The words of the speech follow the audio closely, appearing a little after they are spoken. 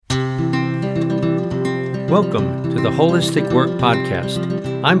Welcome to the Holistic Work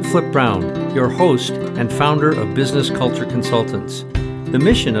Podcast. I'm Flip Brown, your host and founder of Business Culture Consultants. The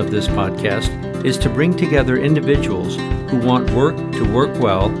mission of this podcast is to bring together individuals who want work to work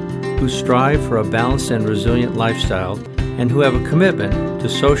well, who strive for a balanced and resilient lifestyle, and who have a commitment to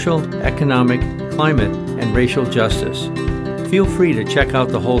social, economic, climate, and racial justice. Feel free to check out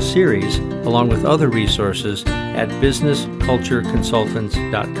the whole series along with other resources at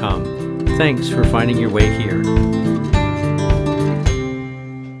businesscultureconsultants.com. Thanks for finding your way here.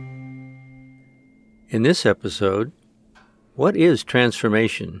 In this episode, what is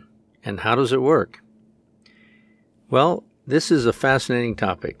transformation and how does it work? Well, this is a fascinating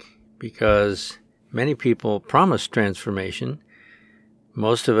topic because many people promise transformation.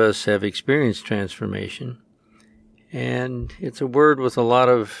 Most of us have experienced transformation, and it's a word with a lot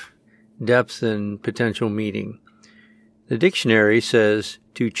of depth and potential meaning. The dictionary says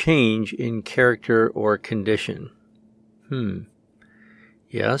to change in character or condition.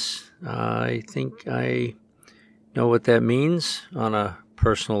 Yes, I think I know what that means on a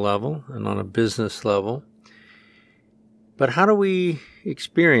personal level and on a business level. But how do we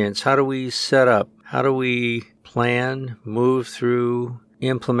experience, how do we set up, how do we plan, move through,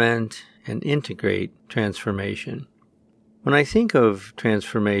 implement, and integrate transformation? When I think of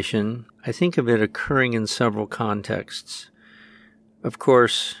transformation, I think of it occurring in several contexts. Of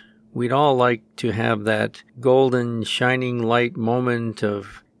course, we'd all like to have that golden, shining light moment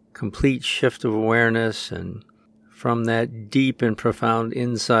of complete shift of awareness, and from that deep and profound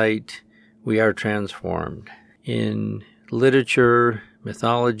insight, we are transformed. In literature,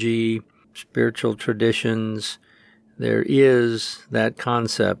 mythology, spiritual traditions, there is that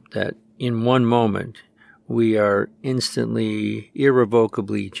concept that in one moment, we are instantly,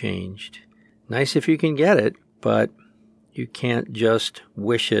 irrevocably changed. Nice if you can get it, but you can't just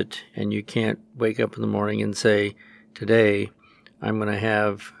wish it, and you can't wake up in the morning and say, today I'm going to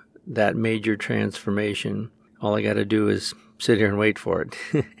have that major transformation. All I got to do is sit here and wait for it.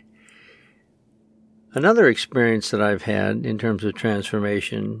 Another experience that I've had in terms of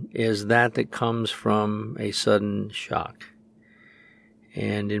transformation is that comes from a sudden shock.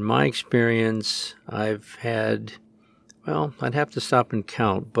 And in my experience, I've had, I'd have to stop and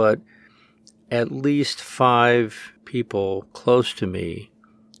count, but at least 5 people close to me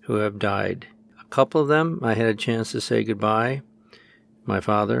who have died. A couple of them I had a chance to say goodbye, my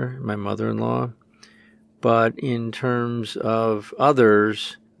father, my mother-in-law. But in terms of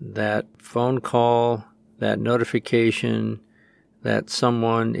others, that phone call, that notification that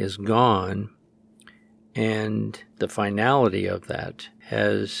someone is gone, and the finality of that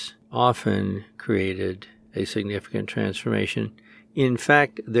has often created a significant transformation. In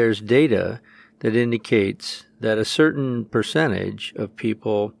fact, there's data that indicates that a certain percentage of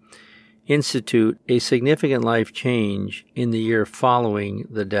people institute a significant life change in the year following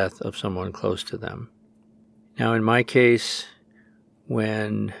the death of someone close to them. Now, in my case,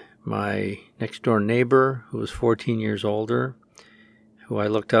 when my next-door neighbor, who was 14 years older, who I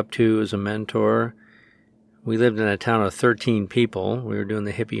looked up to as a mentor, we lived in a town of 13 people. We were doing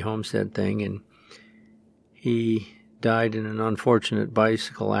the hippie homestead thing, and he died in an unfortunate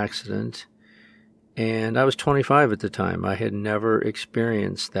bicycle accident. And I was 25 at the time. I had never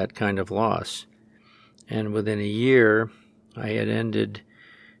experienced that kind of loss. And within a year, I had ended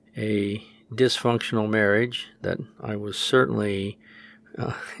a dysfunctional marriage that I was certainly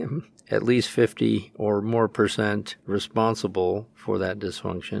at least 50 or more % responsible for that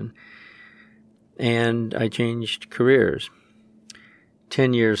dysfunction. And I changed careers.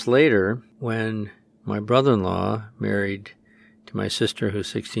 10 years later, when my brother-in-law married to my sister, who's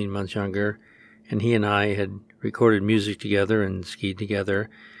 16 months younger, and he and I had recorded music together and skied together,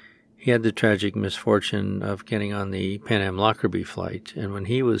 he had the tragic misfortune of getting on the Pan Am Lockerbie flight. And when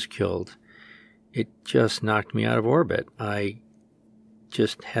he was killed, it just knocked me out of orbit. I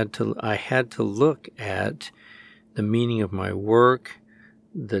had to look at the meaning of my work,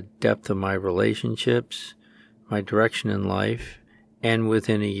 the depth of my relationships, my direction in life, and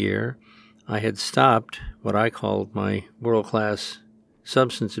within a year, I had stopped what I called my world-class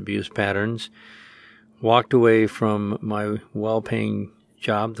substance abuse patterns, walked away from my well-paying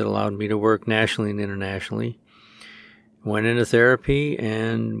job that allowed me to work nationally and internationally, went into therapy,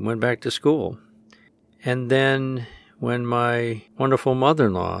 and went back to school. And then when my wonderful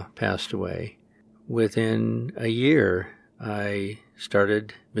mother-in-law passed away, within a year, I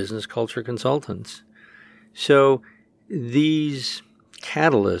started Business Culture Consultants. So these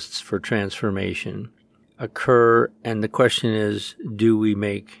catalysts for transformation occur, and the question is, do we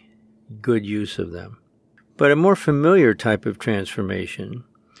make good use of them? But a more familiar type of transformation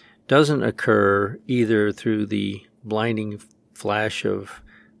doesn't occur either through the blinding flash of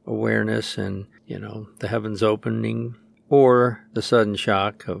awareness and, the heavens opening, or the sudden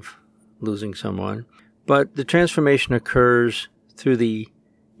shock of losing someone, but the transformation occurs through the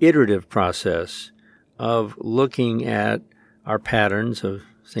iterative process of looking at our patterns of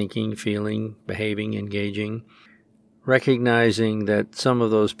thinking, feeling, behaving, engaging, recognizing that some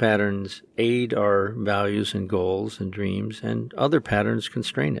of those patterns aid our values and goals and dreams, and other patterns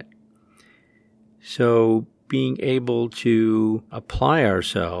constrain it. So being able to apply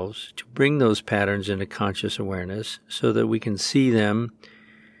ourselves to bring those patterns into conscious awareness so that we can see them,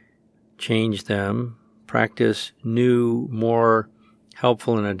 change them, practice new, more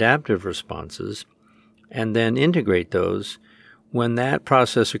helpful and adaptive responses, and then integrate those. When that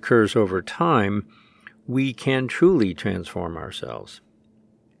process occurs over time, we can truly transform ourselves.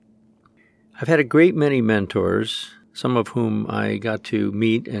 I've had a great many mentors, some of whom I got to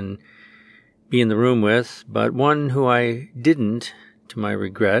meet and be in the room with, but one who I didn't, to my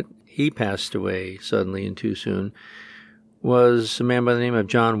regret, he passed away suddenly and too soon, was a man by the name of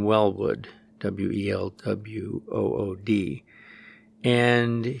John Welwood, Welwood.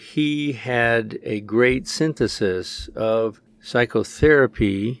 And he had a great synthesis of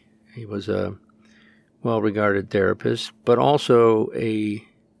psychotherapy. He was a well-regarded therapist, but also a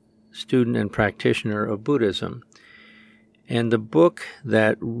student and practitioner of Buddhism. And the book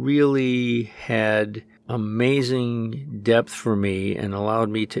that really had amazing depth for me and allowed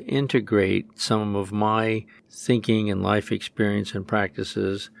me to integrate some of my thinking and life experience and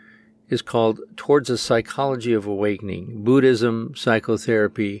practices is called Towards a Psychology of Awakening, Buddhism,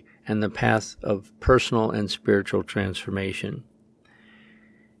 Psychotherapy, and the Path of Personal and Spiritual Transformation.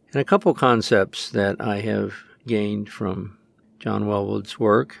 And a couple concepts that I have gained from John Welwood's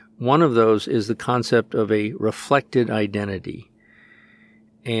work. One of those is the concept of a reflected identity.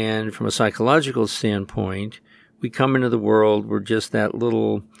 And from a psychological standpoint, we come into the world, we're just that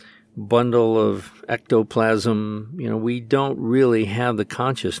little bundle of ectoplasm. We don't really have the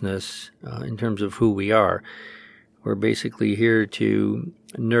consciousness in terms of who we are. We're basically here to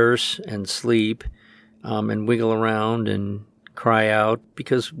nurse and sleep and wiggle around and cry out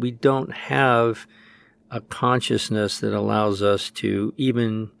because we don't have a consciousness that allows us to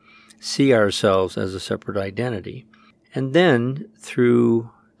even see ourselves as a separate identity. And then,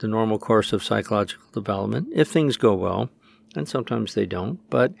 through the normal course of psychological development, if things go well, and sometimes they don't,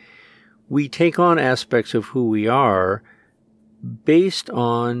 but we take on aspects of who we are based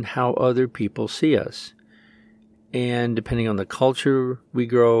on how other people see us. And depending on the culture we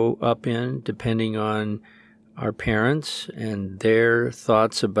grow up in, depending on our parents and their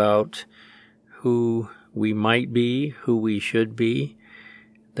thoughts about who we might be, who we should be,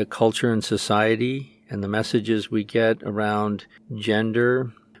 the culture and society, and the messages we get around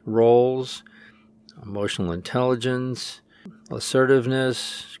gender, roles, emotional intelligence,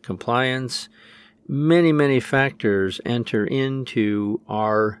 assertiveness, compliance, many, many factors enter into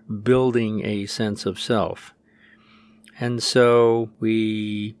our building a sense of self. And so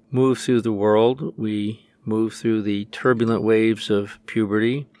we move through the world, we move through the turbulent waves of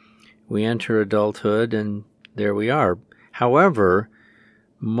puberty, we enter adulthood, and there we are. However,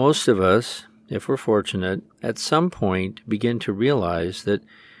 most of us, if we're fortunate, at some point begin to realize that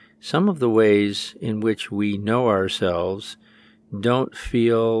some of the ways in which we know ourselves don't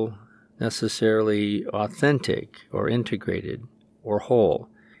feel necessarily authentic or integrated or whole.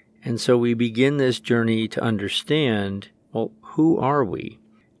 And so we begin this journey to understand, well, who are we?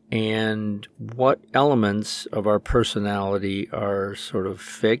 And what elements of our personality are sort of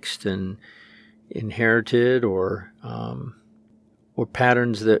fixed and inherited or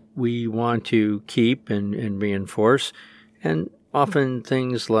patterns that we want to keep and reinforce. And often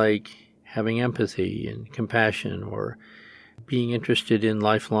things like having empathy and compassion or being interested in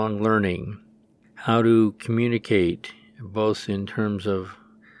lifelong learning, how to communicate both in terms of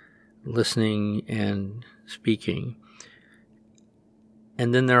listening and speaking.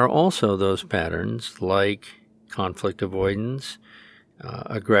 And then there are also those patterns like conflict avoidance,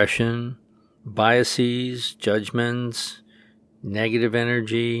 aggression, biases, judgments, negative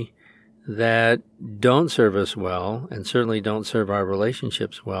energy that don't serve us well and certainly don't serve our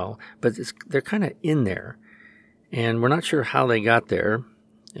relationships well, but they're kind of in there. And we're not sure how they got there.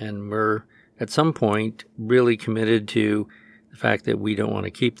 And we're at some point really committed to the fact that we don't want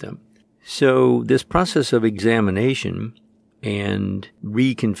to keep them. So this process of examination and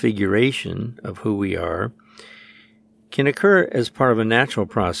reconfiguration of who we are can occur as part of a natural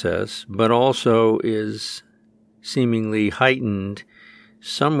process, but also is seemingly heightened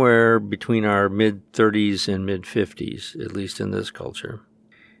somewhere between our mid-30s and mid-50s, at least in this culture.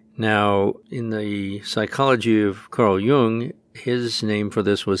 Now, in the psychology of Carl Jung, his name for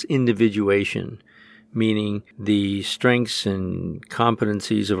this was individuation, meaning the strengths and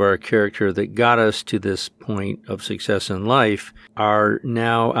competencies of our character that got us to this point of success in life are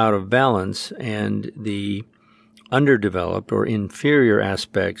now out of balance, and the underdeveloped or inferior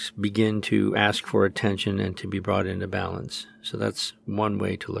aspects begin to ask for attention and to be brought into balance. So that's one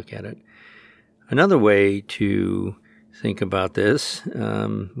way to look at it. Another way to think about this,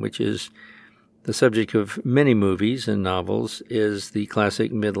 which is the subject of many movies and novels, is the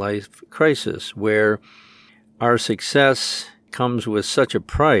classic midlife crisis, where our success comes with such a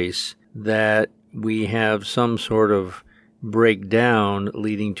price that we have some sort of breakdown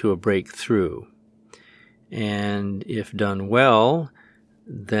leading to a breakthrough. And if done well,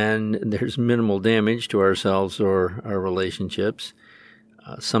 then there's minimal damage to ourselves or our relationships.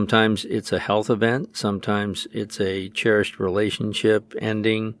 Sometimes it's a health event. Sometimes it's a cherished relationship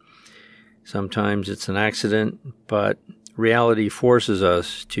ending. Sometimes it's an accident. But reality forces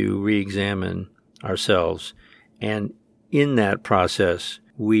us to re-examine ourselves. And in that process,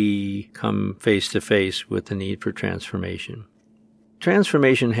 we come face to face with the need for transformation.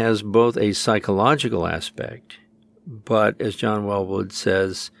 Transformation has both a psychological aspect, but as John Welwood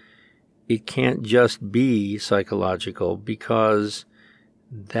says, it can't just be psychological because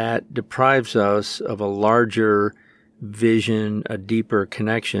that deprives us of a larger vision, a deeper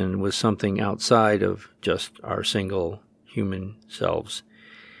connection with something outside of just our single human selves.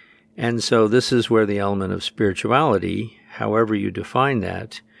 And so this is where the element of spirituality, however you define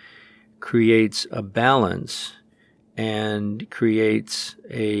that, creates a balance and creates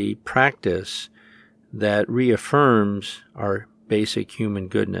a practice that reaffirms our basic human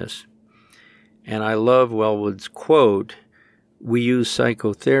goodness. And I love Welwood's quote, "We use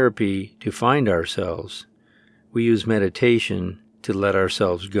psychotherapy to find ourselves. We use meditation to let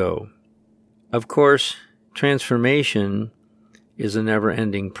ourselves go." Of course, transformation is a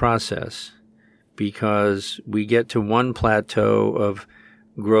never-ending process because we get to one plateau of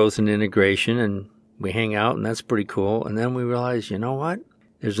growth and integration and we hang out, and that's pretty cool. And then we realize, you know what?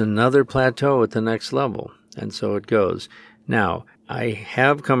 There's another plateau at the next level. And so it goes. Now, I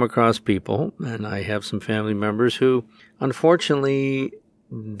have come across people, and I have some family members who, unfortunately,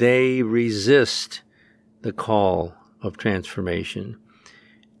 they resist the call of transformation.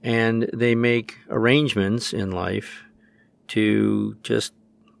 And they make arrangements in life to just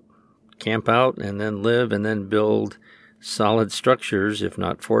camp out and then live and then build solid structures, if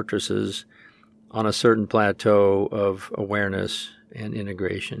not fortresses, on a certain plateau of awareness and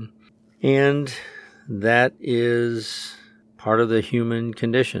integration. And that is part of the human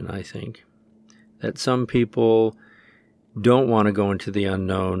condition, I think, that some people don't want to go into the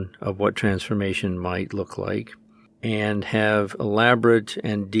unknown of what transformation might look like and have elaborate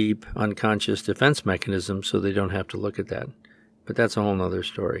and deep unconscious defense mechanisms so they don't have to look at that. But that's a whole other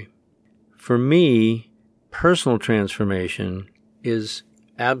story. For me, personal transformation is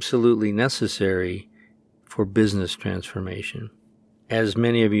absolutely necessary for business transformation. As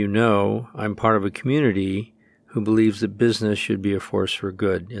many of you know, I'm part of a community who believes that business should be a force for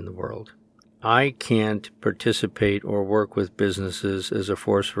good in the world. I can't participate or work with businesses as a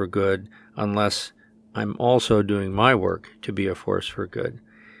force for good unless I'm also doing my work to be a force for good.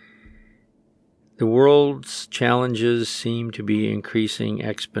 The world's challenges seem to be increasing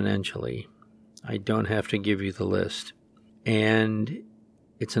exponentially. I don't have to give you the list. And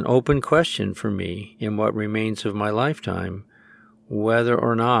it's an open question for me in what remains of my lifetime, whether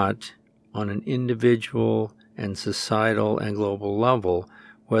or not on an individual and societal and global level,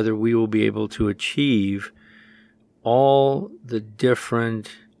 whether we will be able to achieve all the different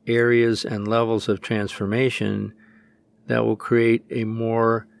areas and levels of transformation that will create a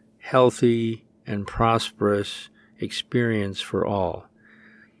more healthy and prosperous experience for all.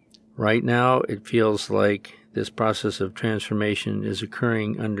 Right now, it feels like this process of transformation is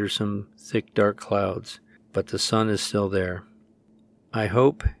occurring under some thick, dark clouds, but the sun is still there. I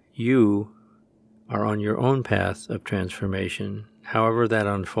hope you are on your own path of transformation, however that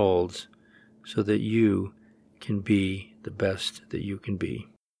unfolds, so that you can be the best that you can be.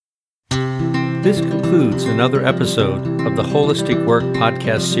 This concludes another episode of the Holistic Work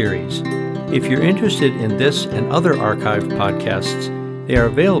podcast series. If you're interested in this and other archived podcasts, they are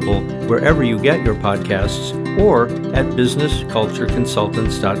available wherever you get your podcasts or at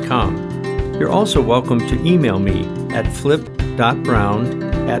businesscultureconsultants.com. You're also welcome to email me at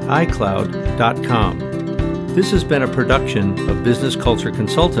flip.brown@icloud.com. This has been a production of Business Culture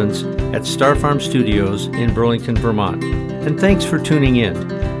Consultants at Star Farm Studios in Burlington, Vermont. And thanks for tuning in.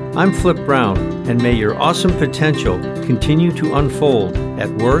 I'm Flip Brown, and may your awesome potential continue to unfold at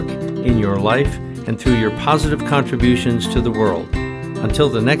work, in your life, and through your positive contributions to the world. Until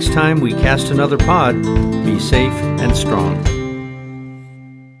the next time we cast another pod, be safe and strong.